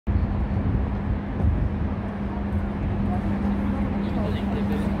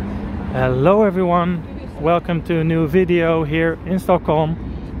Hello everyone, welcome to a new video here in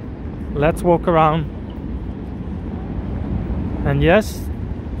Stockholm. Let's walk around. And yes,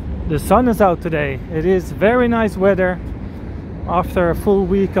 the sun is out today. It is very nice weather after a full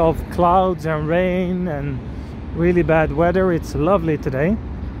week of clouds and rain and really bad weather. It's lovely today.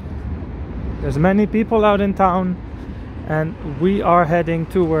 There's many people out in town and we are heading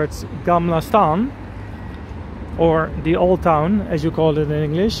towards Gamla Stan, or the Old Town as you call it in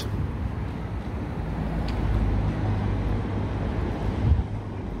English.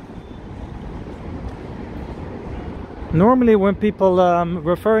 Normally when people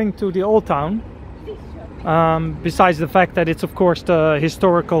referring to the Old Town, besides the fact that it's of course the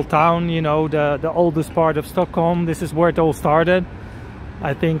historical town, you know, the oldest part of Stockholm, this is where it all started.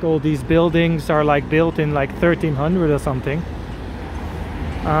 I think all these buildings are like built in like 1300 or something.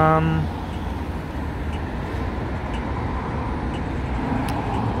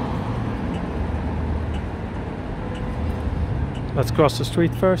 Let's cross the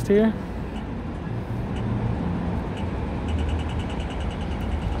street first here.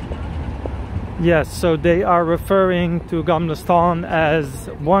 Yes, so they are referring to Gamla Stan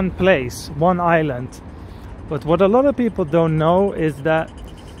as one place, one island. But what a lot of people don't know is that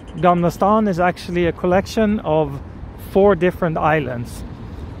Gamla Stan is actually a collection of 4 different islands.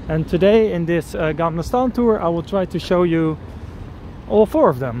 And today in this Gamla Stan tour I will try to show you all 4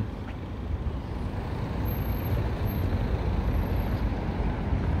 of them.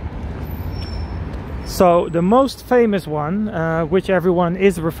 So the most famous one, which everyone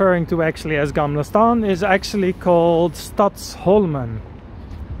is referring to actually as Gamla Stan, is actually called Stadsholmen.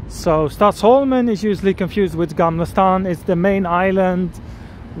 So Stadsholmen is usually confused with Gamla Stan. It's the main island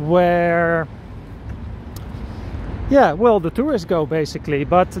where, yeah, well, the tourists go basically.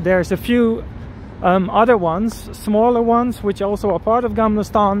 But there's a few other ones, smaller ones, which also are part of Gamla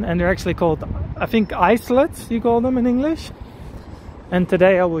Stan, and they're actually called, I think, islets, you call them in English. And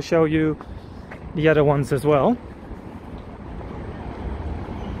today I will show you the other ones as well.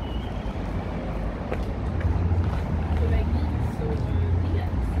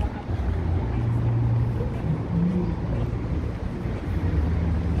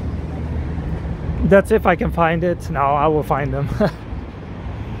 That's if I can find it. Now I will find them.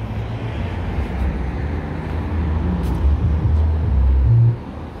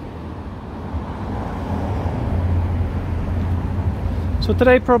 So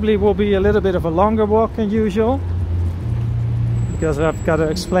today probably will be a little bit of a longer walk than usual, because I've got to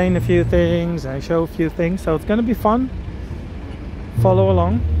explain a few things and show a few things, so it's going to be fun. Follow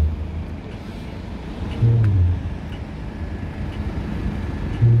along.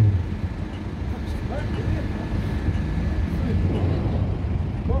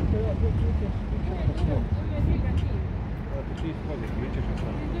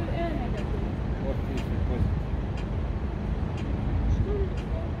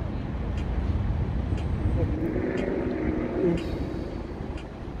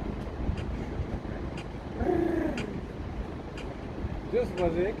 Just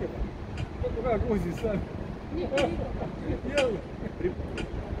was zeker. Как гузи сами.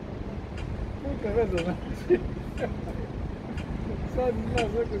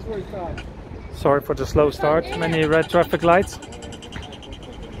 Sorry for the slow start. Many red traffic lights.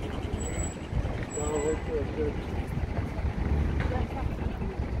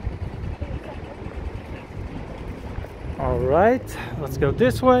 All right, let's go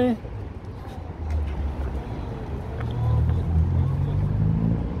this way.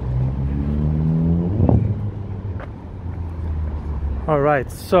 All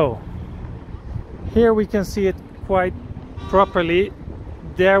right, so here we can see it quite properly.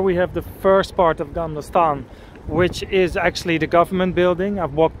 There we have the first part of Gamla Stan, which is actually the government building.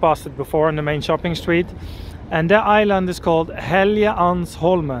 I've walked past it before on the main shopping street, and that island is called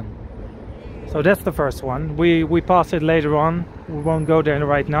Helgeandsholmen. So that's the first one. We pass it later on. We won't go there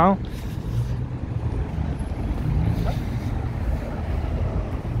right now.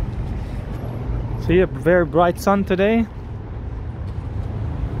 See, a very bright sun today.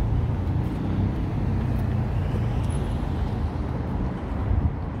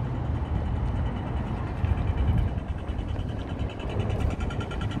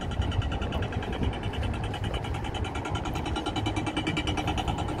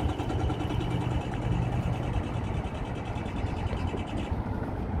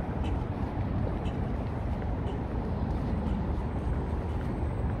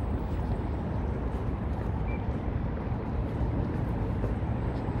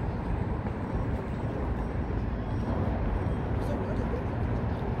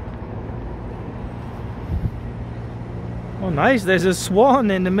 Oh nice, there's a swan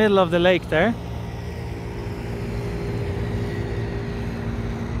in the middle of the lake there.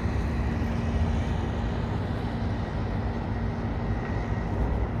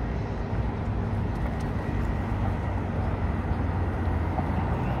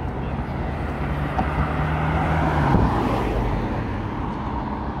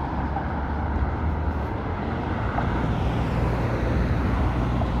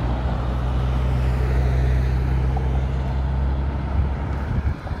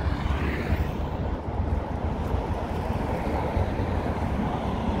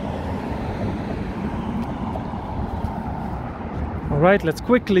 Alright, let's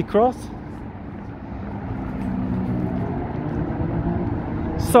quickly cross.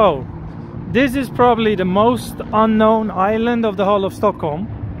 So, this is probably the most unknown island of the whole of Stockholm.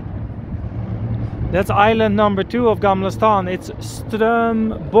 That's island number 2 of Gamla Stan. It's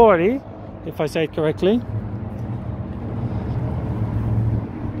Strömsborg, if I say it correctly.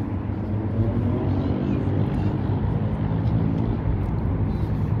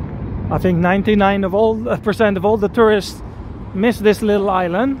 I think 99% of all the tourists miss this little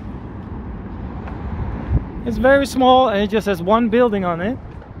island. It's very small and it just has one building on it.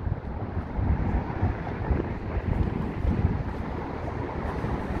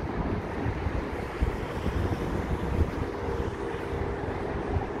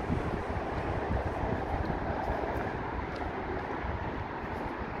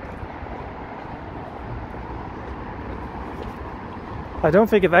 I don't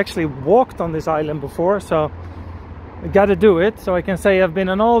think I've actually walked on this island before, so I gotta do it, so I can say I've been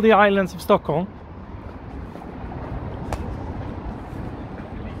on all the islands of Stockholm.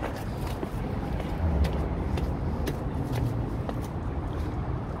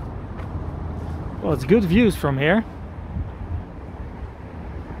 Well, it's good views from here.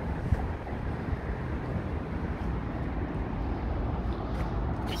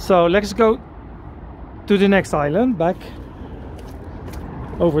 So let's go to the next island, back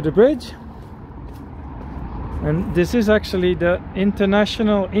over the bridge. And this is actually the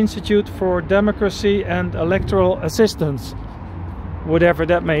International Institute for Democracy and Electoral Assistance, whatever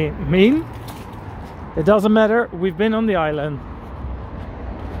that may mean. It doesn't matter, we've been on the island.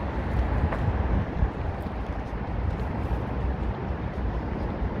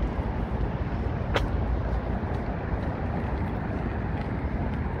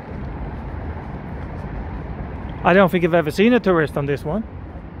 I don't think I've ever seen a tourist on this one.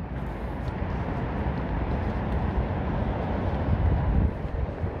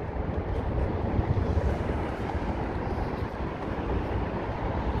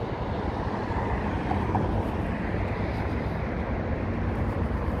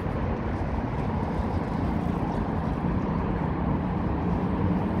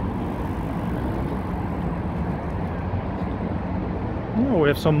 Oh, we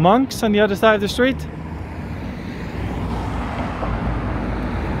have some monks on the other side of the street.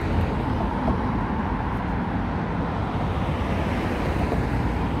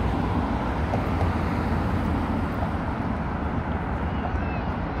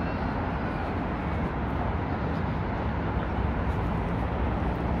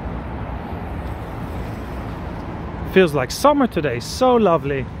 Feels like summer today, so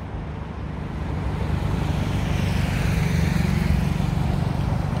lovely.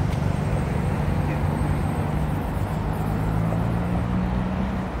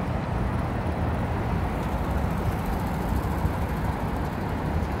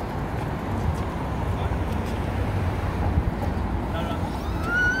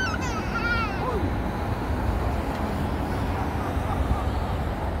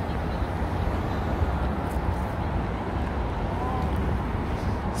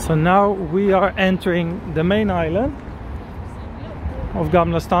 So now we are entering the main island of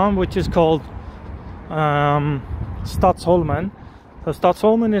Gamla Stan, which is called Stadsholmen. So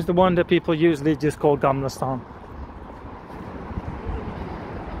Stadsholmen is the one that people usually just call Gamla Stan.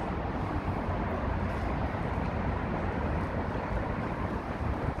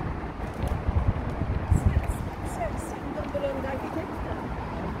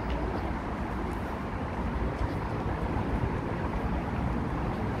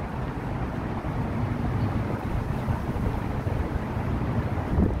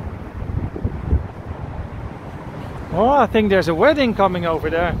 Oh, I think there's a wedding coming over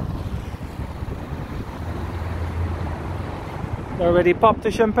there. They already popped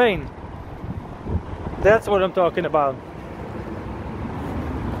the champagne. That's what I'm talking about.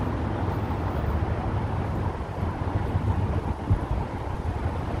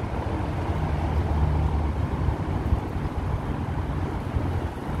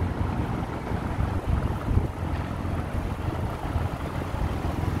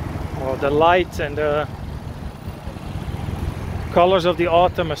 the lights and the colors of the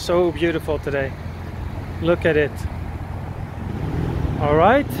autumn are so beautiful today. Look at it. All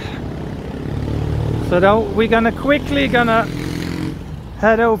right, so now we're gonna quickly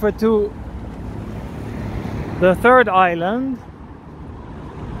head over to the third island,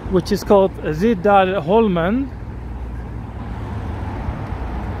 which is called Riddarholmen.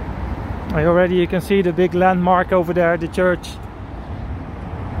 Already you can see the big landmark over there, the church.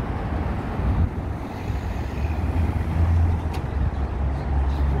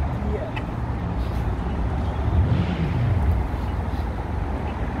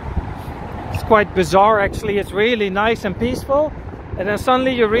 It's quite bizarre actually. It's really nice and peaceful, and then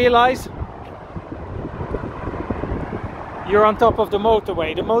suddenly you realize you're on top of the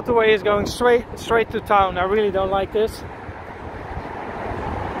motorway. The motorway is going straight to town. I really don't like this.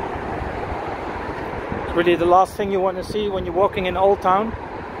 It's really the last thing you want to see when you're walking in Old Town.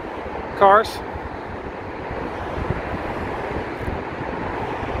 Cars.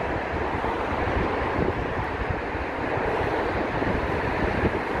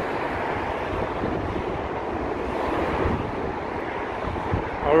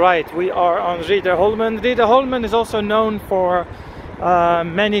 Alright, we are on Riddarholmen. Riddarholmen is also known for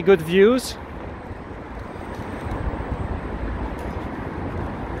many good views.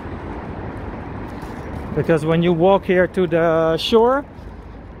 Because when you walk here to the shore,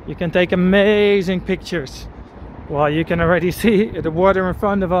 you can take amazing pictures. Well, you can already see the water in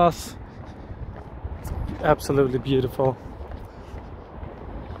front of us. It's absolutely beautiful.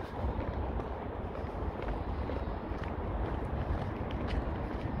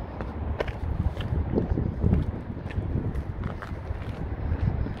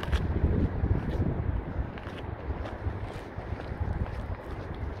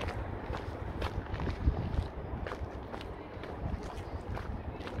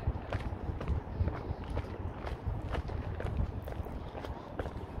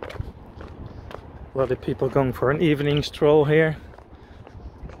 A lot of people going for an evening stroll here.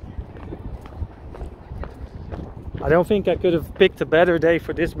 I don't think I could have picked a better day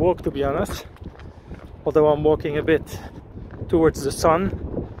for this walk, to be honest. Although I'm walking a bit towards the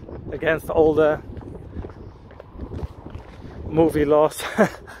sun, against all the movie laws.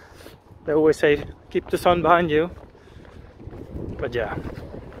 They always say keep the sun behind you, but yeah,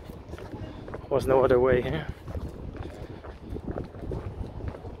 was no other way here.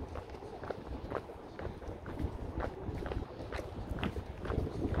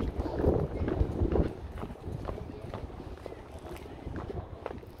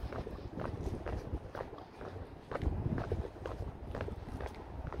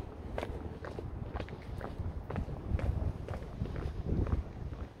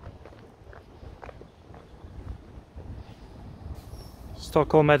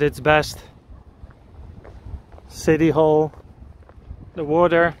 Stockholm at its best. City Hall, the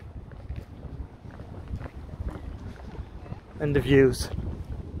water, and the views.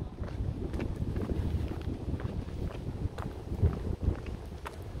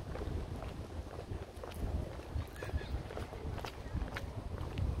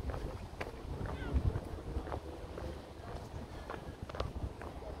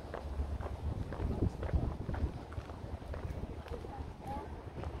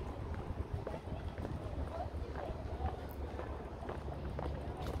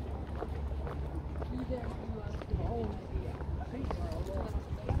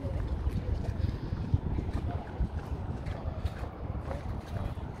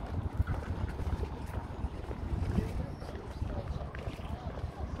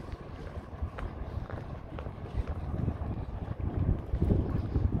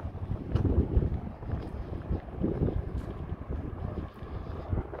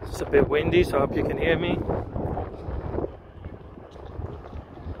 It's a bit windy, so I hope you can hear me.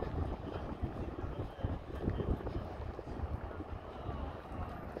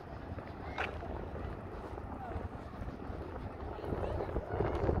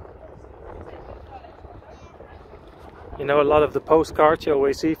 You know, a lot of the postcards you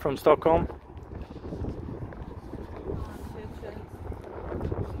always see from Stockholm.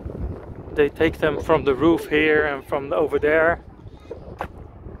 They take them from the roof here and from over there.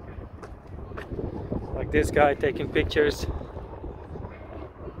 Like this guy taking pictures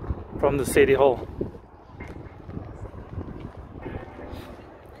from the city hall.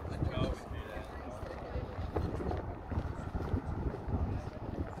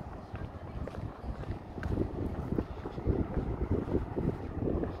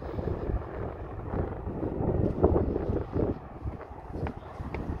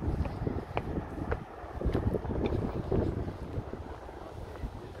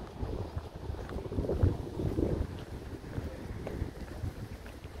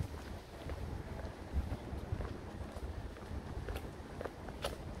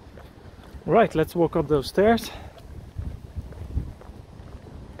 Right, let's walk up those stairs.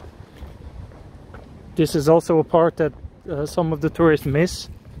 This is also a part that some of the tourists miss.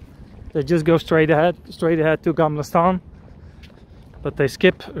 They just go straight ahead to Gamla, but they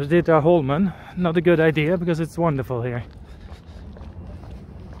skip Riddarholmen. Not a good idea because it's wonderful here.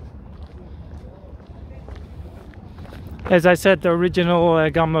 As I said, the original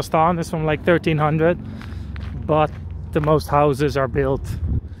Gamla is from like 1300, but the most houses are built.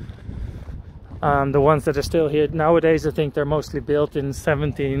 The ones that are still here nowadays, I think they're mostly built in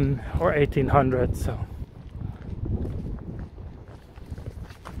 17 or 1800. So.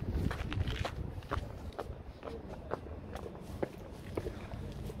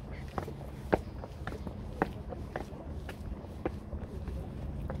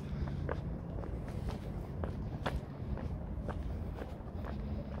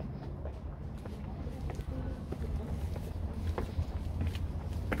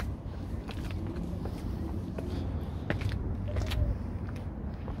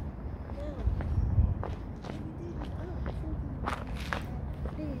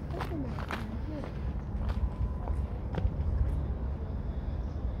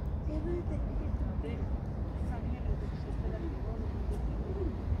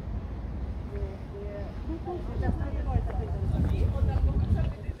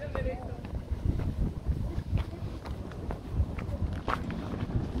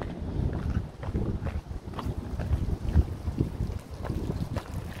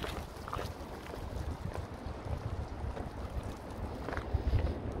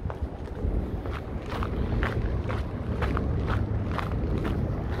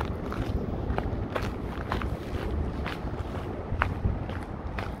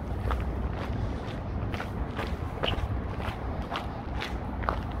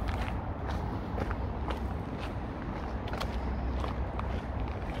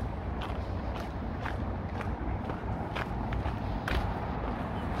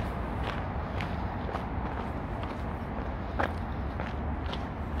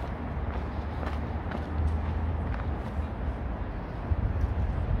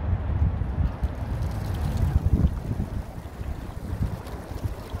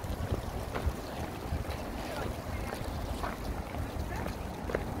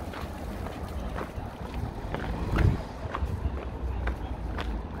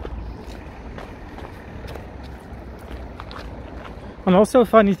 And also a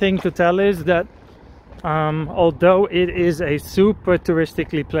funny thing to tell is that although it is a super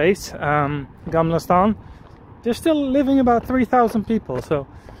touristically place, Gamla, there's still living about 3,000 people. So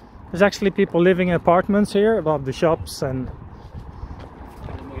there's actually people living in apartments here above the shops and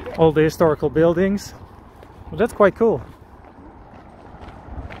all the historical buildings. But that's quite cool.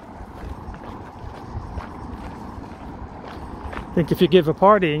 I think if you give a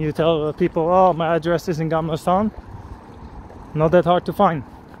party and you tell people, oh, my address is in Gamla, not that hard to find.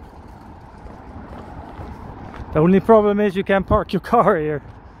 The only problem is you can't park your car here,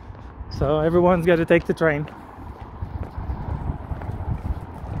 so everyone's got to take the train.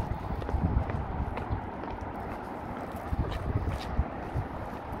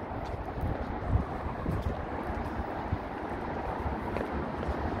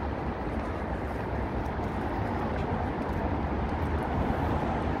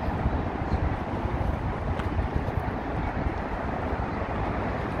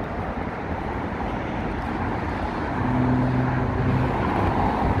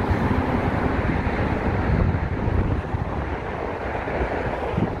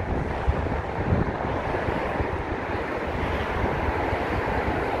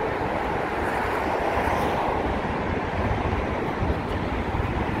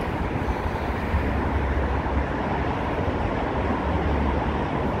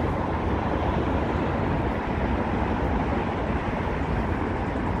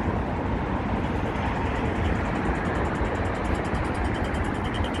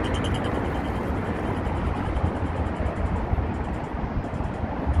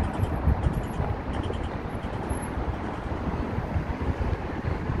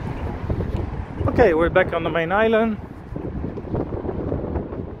 Okay, we're back on the main island.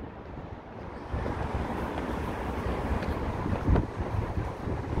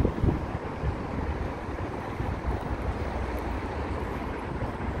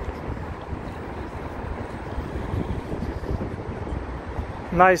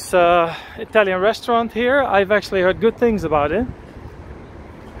 Nice Italian restaurant here. I've actually heard good things about it.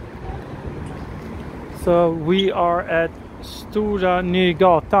 So we are at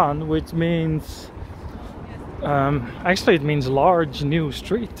Nya, which means actually it means large new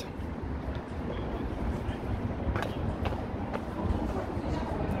street.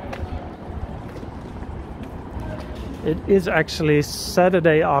 It is actually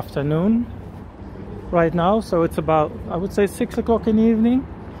Saturday afternoon right now, so it's about, I would say, 6 o'clock in the evening.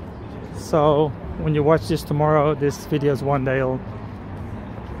 So when you watch this tomorrow, this video is one day old.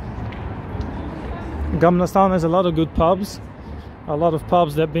 Gamla Stan has a lot of good pubs. A lot of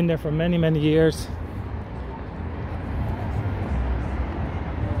pubs that have been there for many years.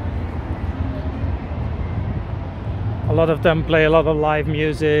 A lot of them play a lot of live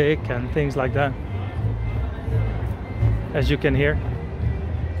music and things like that, as you can hear.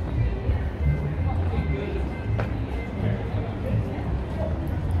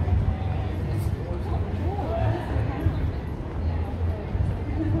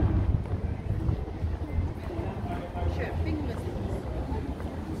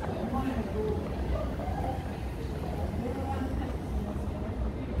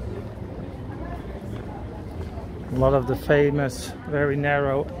 A lot of the famous, very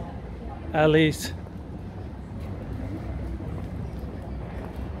narrow alleys.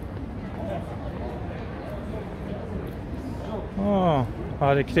 Oh,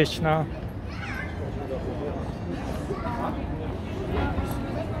 Hare Krishna.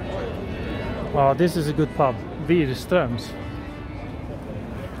 Oh, this is a good pub, Ströms.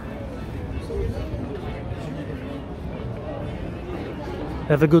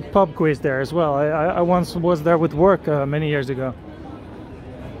 They have a good pub quiz there as well. I once was there with work many years ago.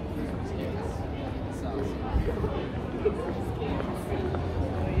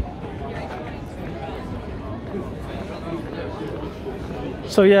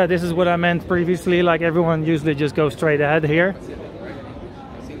 So yeah, this is what I meant previously, like everyone usually just goes straight ahead here.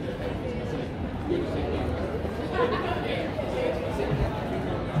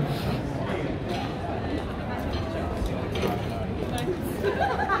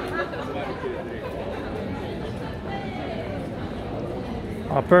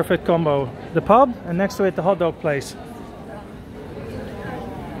 A perfect combo. The pub and next to it the hot dog place.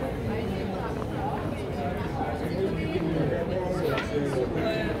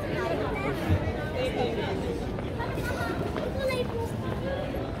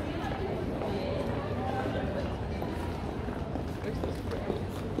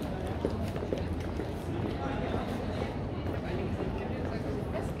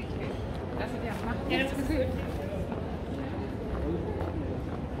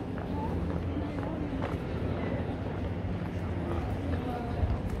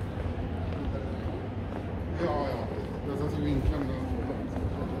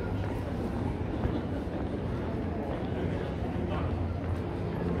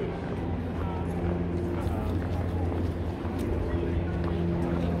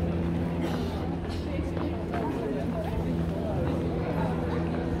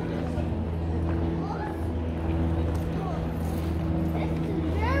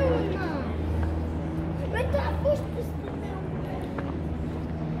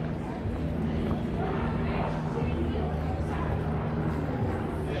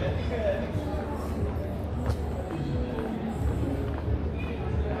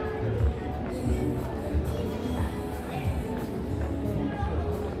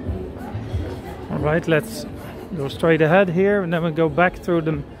 Right, let's go straight ahead here and then we'll go back through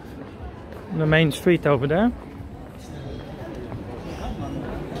the main street over there.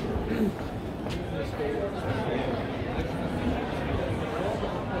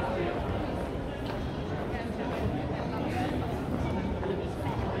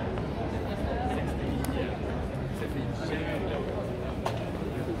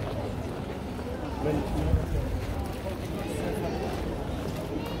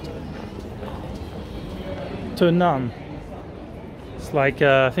 ʻstɑːn. It's like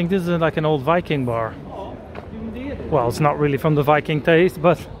I think this is like an old Viking bar. Well, it's not really from the Viking taste,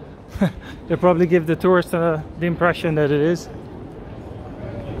 but they probably give the tourists the impression that it is.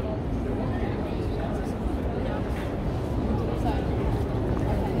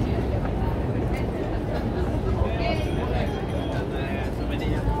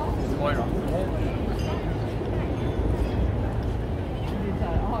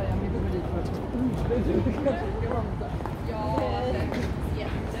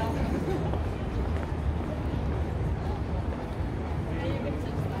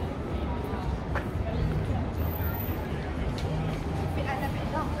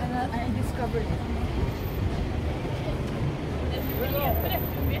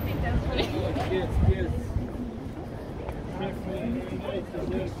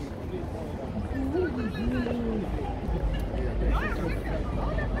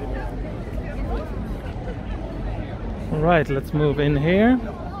 Right, let's move in here.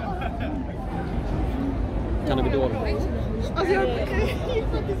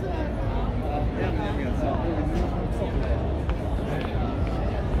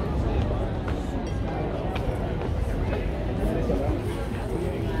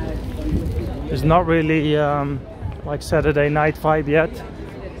 It's not really like Saturday night vibe yet.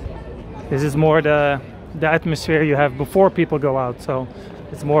 This is more the atmosphere you have before people go out. So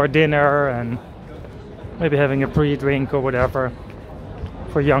it's more dinner and maybe having a pre-drink or whatever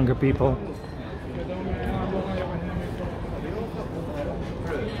for younger people.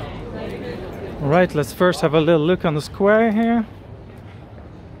 Alright, let's first have a little look on the square here.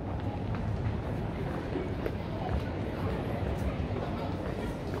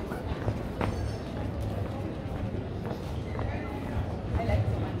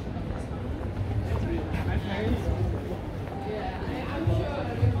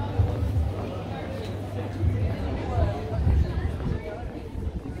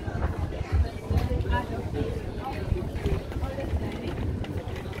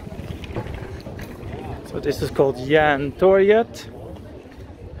 So this is called Järntorget,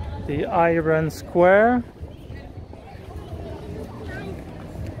 the Iron Square.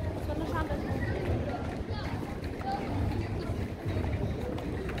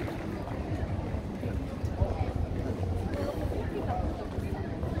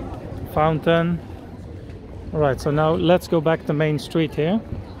 Fountain. Alright, so now let's go back to Main Street here.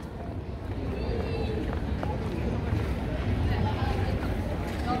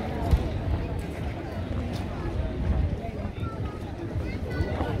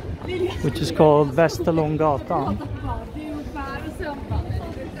 Which is called Västerlånggatan.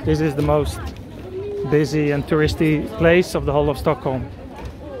 This is the most busy and touristy place of the whole of Stockholm.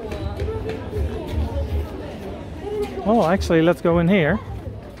 Oh, actually, let's go in here.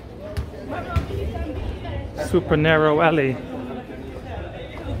 Super narrow alley.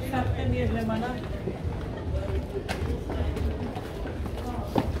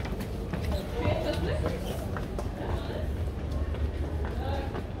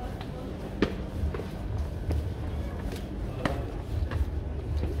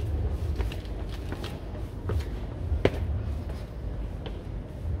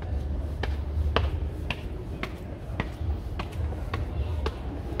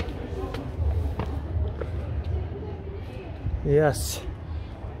 Yes,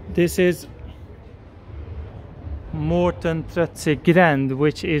 this is Mårten Tretziegränd,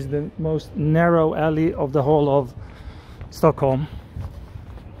 which is the most narrow alley of the whole of Stockholm.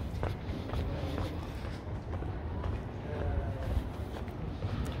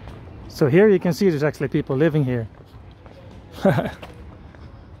 So here you can see there's actually people living here.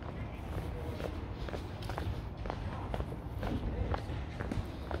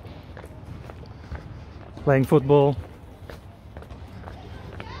 Playing football.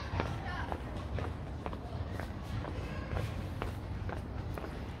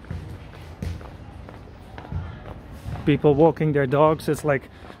 People walking their dogs. It's like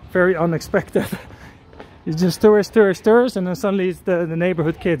very unexpected. It's just tourists, and then suddenly it's the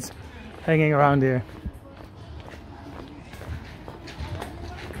neighborhood kids hanging around here.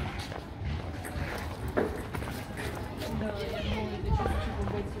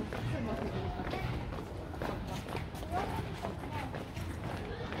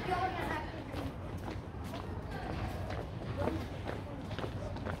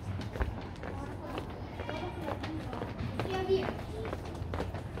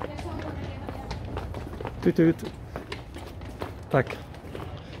 Toot toot. Tack.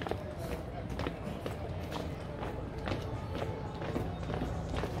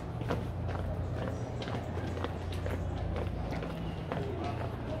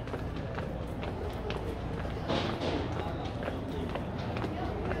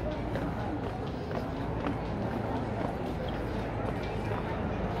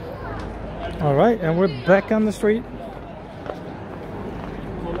 All right, and we're back on the street.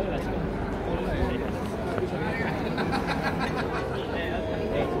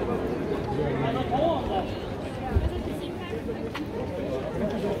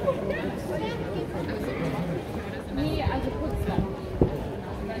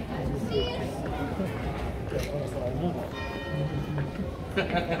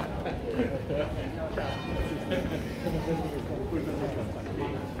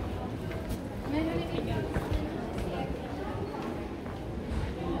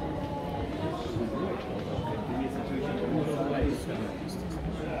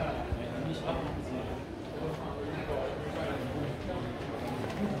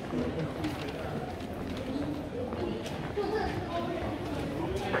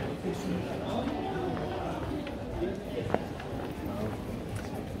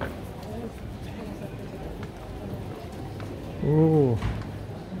 Ooh.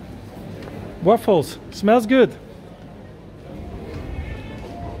 Waffles, smells good.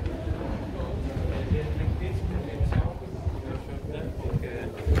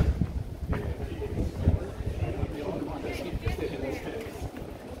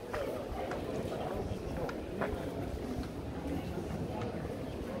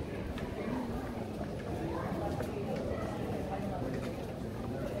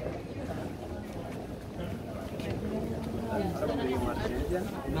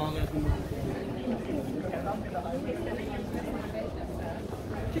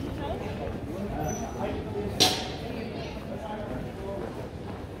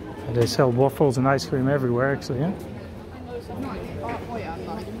 They sell waffles and ice cream everywhere, actually. Yeah?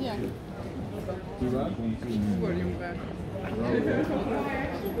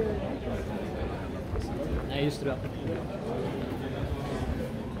 Nej, just det.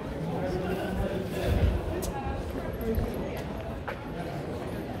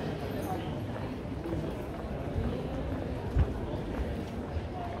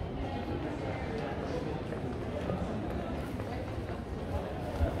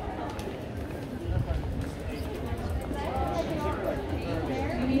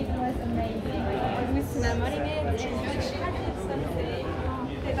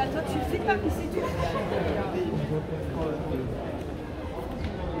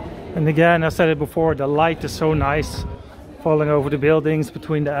 And again, I said it before, the light is so nice, falling over the buildings,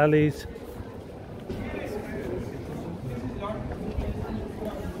 between the alleys.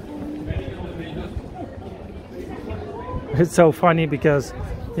 It's so funny because,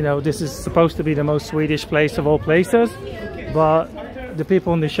 you know, this is supposed to be the most Swedish place of all places, but the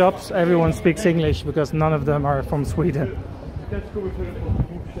people in the shops, everyone speaks English because none of them are from Sweden.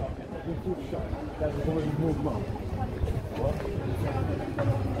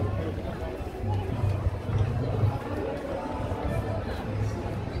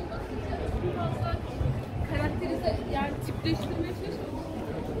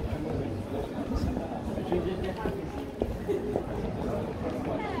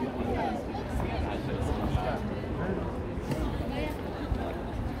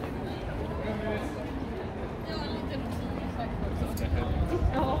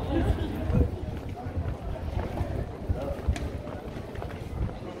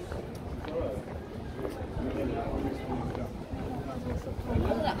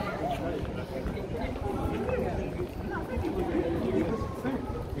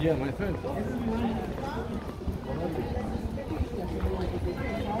 Yeah, my friend.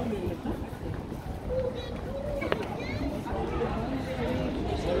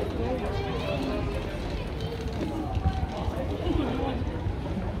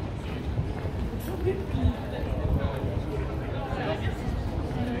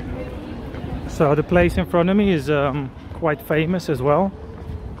 So the place in front of me is quite famous as well,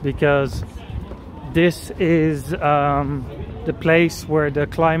 because this is the place where the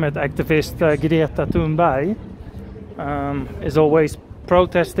climate activist Greta Thunberg is always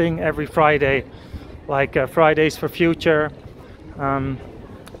protesting every Friday, like Fridays for Future.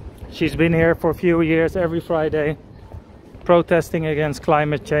 She's been here for a few years every Friday, protesting against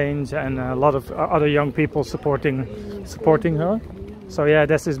climate change, and a lot of other young people supporting her. So yeah,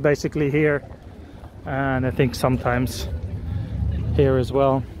 this is basically here, and I think sometimes here as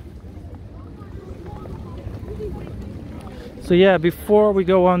well. So yeah, before we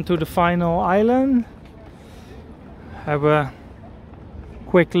go on to the final island, have a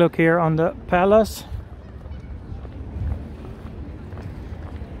quick look here on the palace.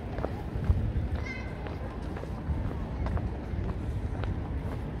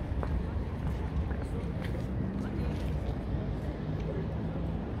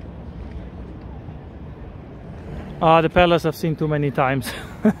 The palace I've seen too many times.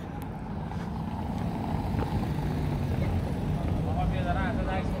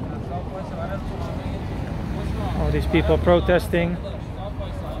 All these people protesting.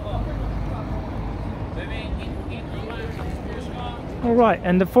 Alright,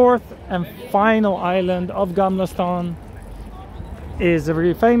 and the fourth and final island of Gamla is a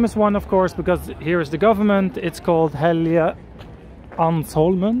very famous one, of course, because here is the government. It's called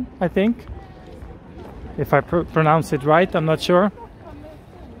Helgeandsholmen, I think. If I pronounce it right, I'm not sure.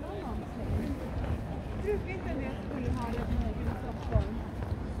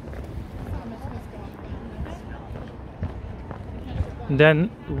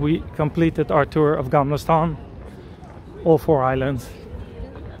 Then we completed our tour of Gamla, all 4 islands.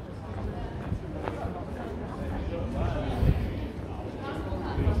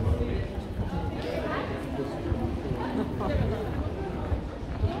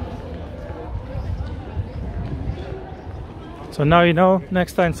 So So now you know,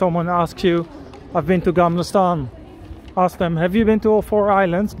 next time someone asks you, I've been to Gamla, ask them, have you been to all 4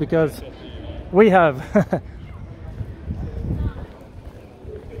 islands? Because we have.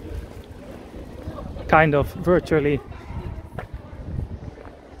 Kind of, virtually.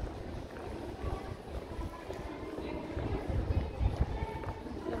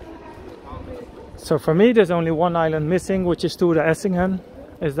 So for me there's only 1 island missing, which is Stockholm.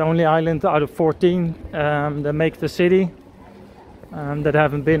 It's the only island out of 14 that make the city. That I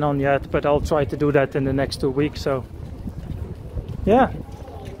haven't been on yet, but I'll try to do that in the next 2 weeks. So yeah,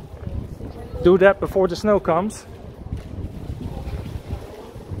 do that before the snow comes,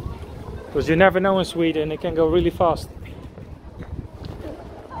 because you never know in Sweden, it can go really fast.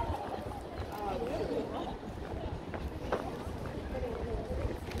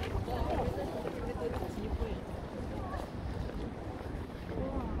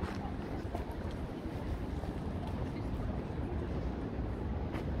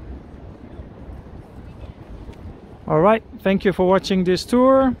 Alright, thank you for watching this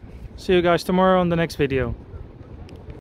tour. See you guys tomorrow on the next video.